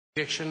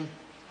Objection?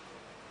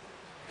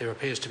 There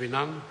appears to be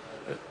none.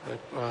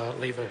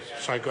 Leave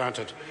so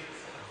granted.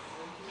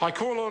 I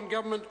call on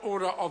Government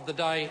Order of the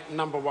Day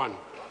number 1.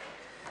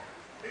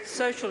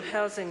 Social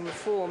Housing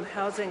Reform,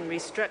 Housing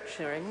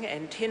Restructuring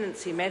and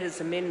Tenancy Matters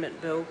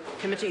Amendment Bill,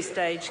 Committee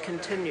stage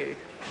continued.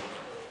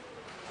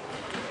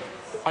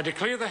 I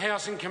declare the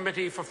Housing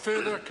Committee for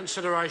further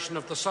consideration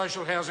of the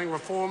Social Housing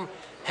Reform,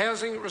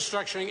 Housing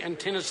Restructuring and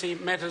Tenancy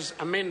Matters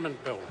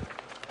Amendment Bill.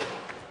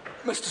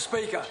 Mr.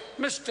 Speaker.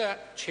 Mr.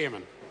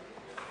 Chairman.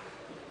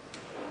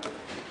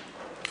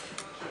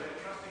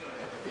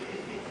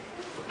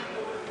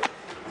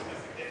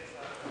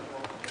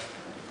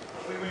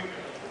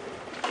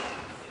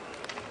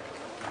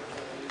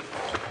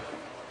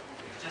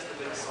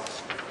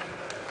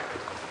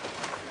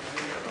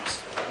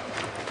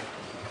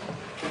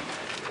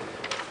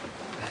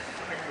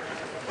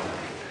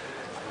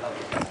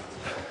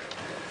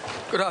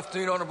 Good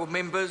afternoon, honourable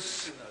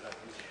members.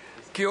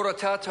 Kia ora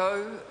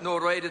tātou, no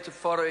reira te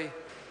whare,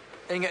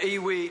 inga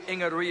iwi,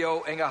 inga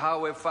rio, inga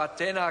hawe wha,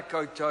 tēnā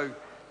koutou,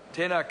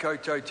 tēnā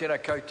koutou, tēnā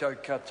koutou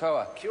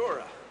katoa. Kia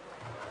ora.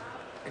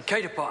 And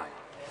kei te pai.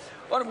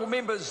 Honourable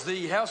members,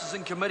 the House is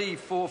in committee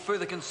for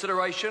further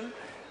consideration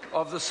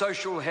of the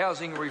Social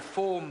Housing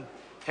Reform,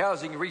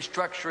 Housing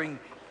Restructuring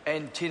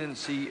and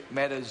Tenancy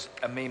Matters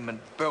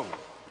Amendment Bill.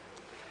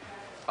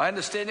 I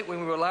understand that when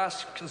we were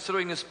last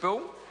considering this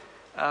bill,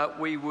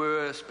 we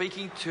were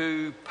speaking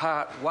to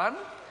Part 1,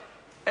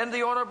 and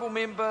the Honourable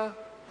Member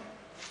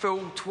Phil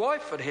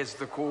Twyford has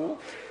the call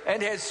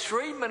and has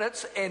 3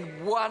 minutes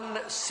and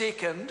 1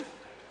 second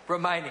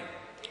remaining.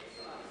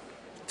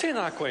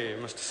 Tēnā koe,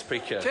 Mr.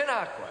 Speaker.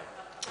 Tēnā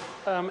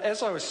koe.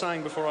 As I was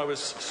saying before I was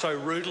so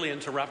rudely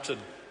interrupted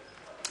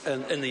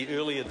in the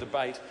earlier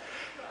debate,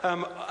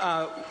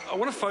 I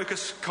want to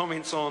focus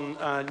comments on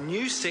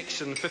new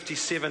section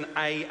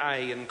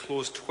 57AA in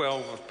clause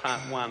 12 of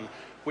part 1,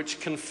 which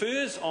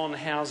confers on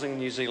Housing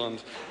New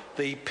Zealand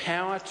the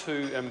power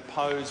to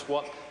impose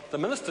what the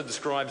Minister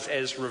describes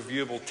as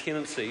reviewable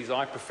tenancies.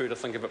 I prefer to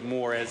think of it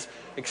more as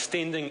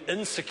extending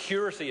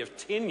insecurity of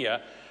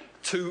tenure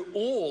to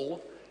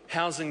all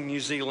Housing New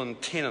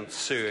Zealand tenants,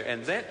 sir.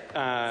 And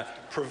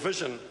that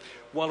provision,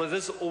 while it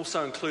is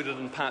also included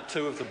in Part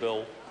 2 of the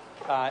bill,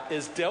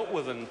 is dealt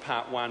with in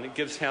Part 1. It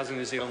gives Housing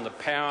New Zealand the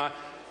power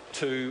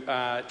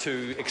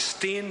to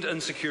extend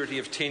insecurity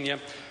of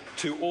tenure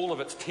to all of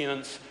its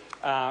tenants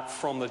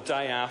from the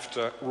day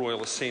after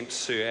royal assent,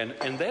 sir.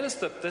 And that is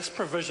this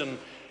provision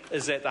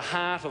is at the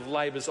heart of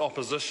Labour's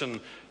opposition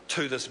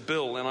to this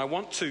bill. And I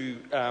want to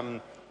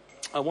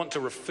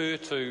refer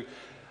to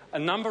a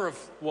number of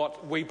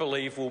what we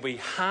believe will be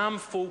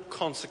harmful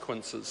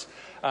consequences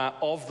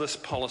of this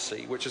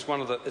policy, which is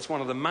one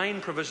of the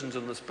main provisions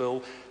in this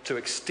bill to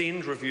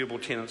extend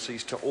reviewable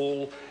tenancies to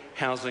all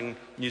Housing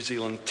New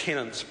Zealand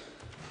tenants.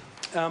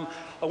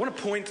 I want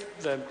to point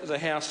the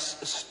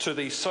House to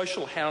the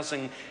Social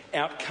Housing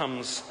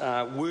Outcomes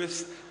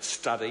Worth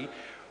study,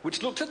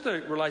 which looked at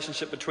the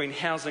relationship between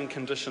housing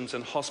conditions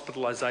and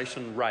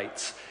hospitalisation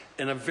rates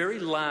in a very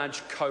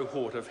large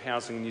cohort of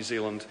Housing New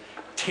Zealand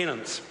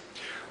tenants.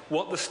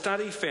 What the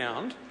study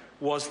found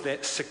was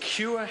that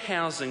secure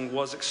housing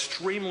was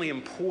extremely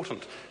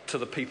important to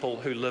the people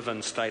who live in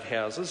state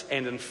houses,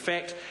 and in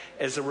fact,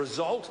 as a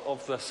result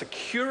of the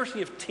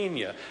security of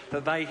tenure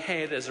that they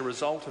had as a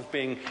result of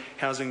being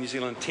Housing New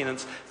Zealand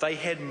tenants, they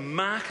had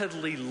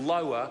markedly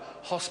lower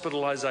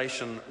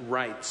hospitalisation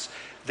rates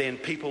than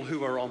people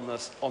who are on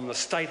the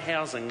state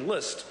housing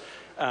list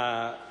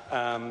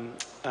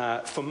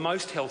for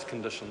most health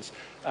conditions,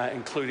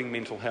 including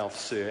mental health,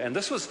 sir. And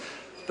this was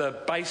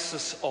the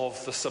basis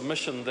of the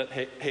submission that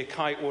He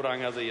Kai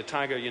Oranga, the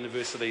Otago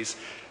University's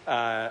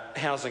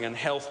Housing and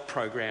Health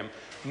Program,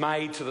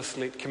 made to the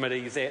Select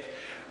Committee, that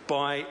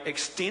by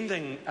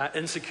extending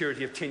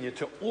insecurity of tenure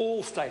to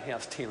all State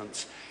House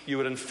tenants, you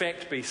would in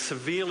fact be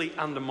severely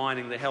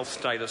undermining the health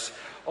status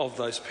of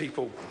those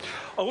people.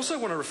 I also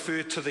want to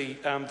refer to the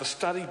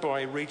study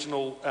by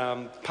Regional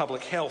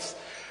Public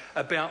Health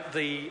about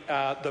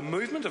the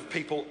movement of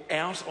people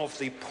out of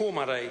the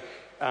Pomare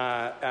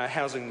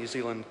Housing New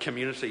Zealand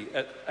community,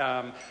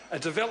 a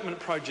development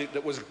project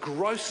that was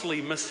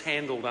grossly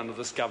mishandled under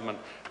this government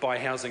by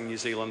Housing New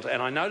Zealand.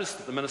 And I noticed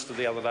that the Minister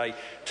the other day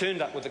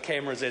turned up with the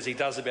cameras, as he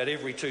does about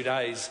every 2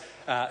 days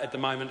at the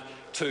moment,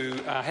 to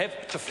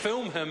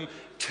film him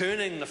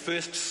turning the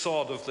first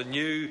sod of the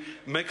new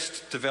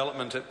mixed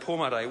development at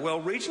Pomare.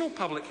 Well, Regional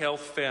Public Health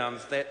found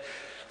that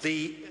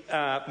the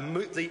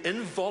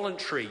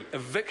involuntary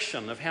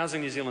eviction of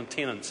Housing New Zealand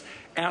tenants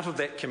out of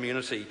that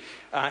community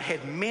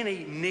had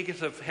many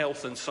negative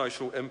health and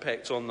social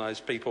impacts on those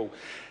people.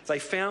 They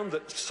found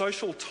that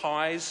social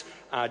ties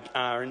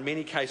are in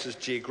many cases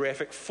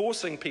geographic.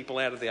 Forcing people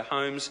out of their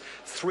homes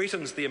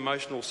threatens the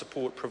emotional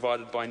support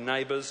provided by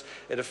neighbours.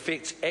 It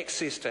affects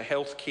access to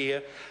health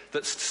care.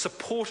 That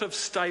supportive,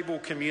 stable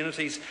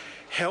communities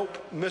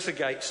help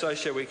mitigate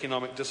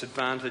socio-economic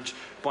disadvantage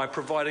by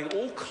providing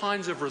all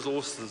kinds of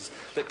resources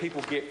that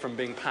people get from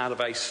being part of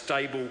a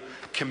stable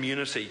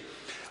community.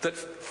 that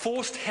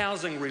forced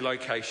housing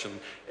relocation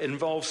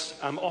involves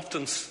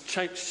often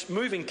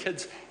moving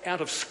kids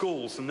out of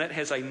schools, and that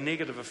has a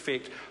negative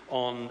effect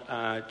on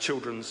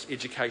children's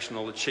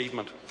educational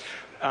achievement.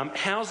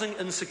 Housing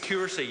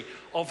insecurity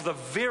of the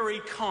very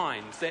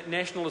kind that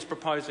National is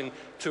proposing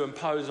to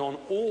impose on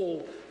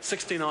all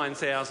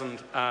 69,000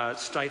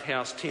 State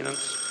House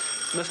tenants.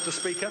 Mr.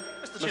 Speaker.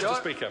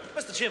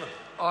 Mr. Chairman.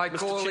 I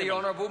call the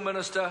Honourable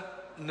Minister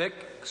Nick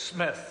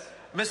Smith.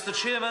 Mr.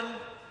 Chairman,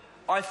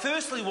 I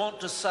firstly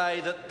want to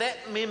say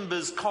that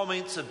member's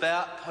comments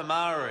about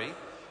Pomare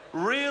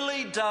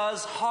really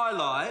does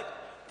highlight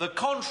the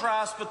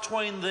contrast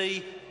between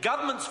the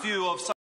government's view of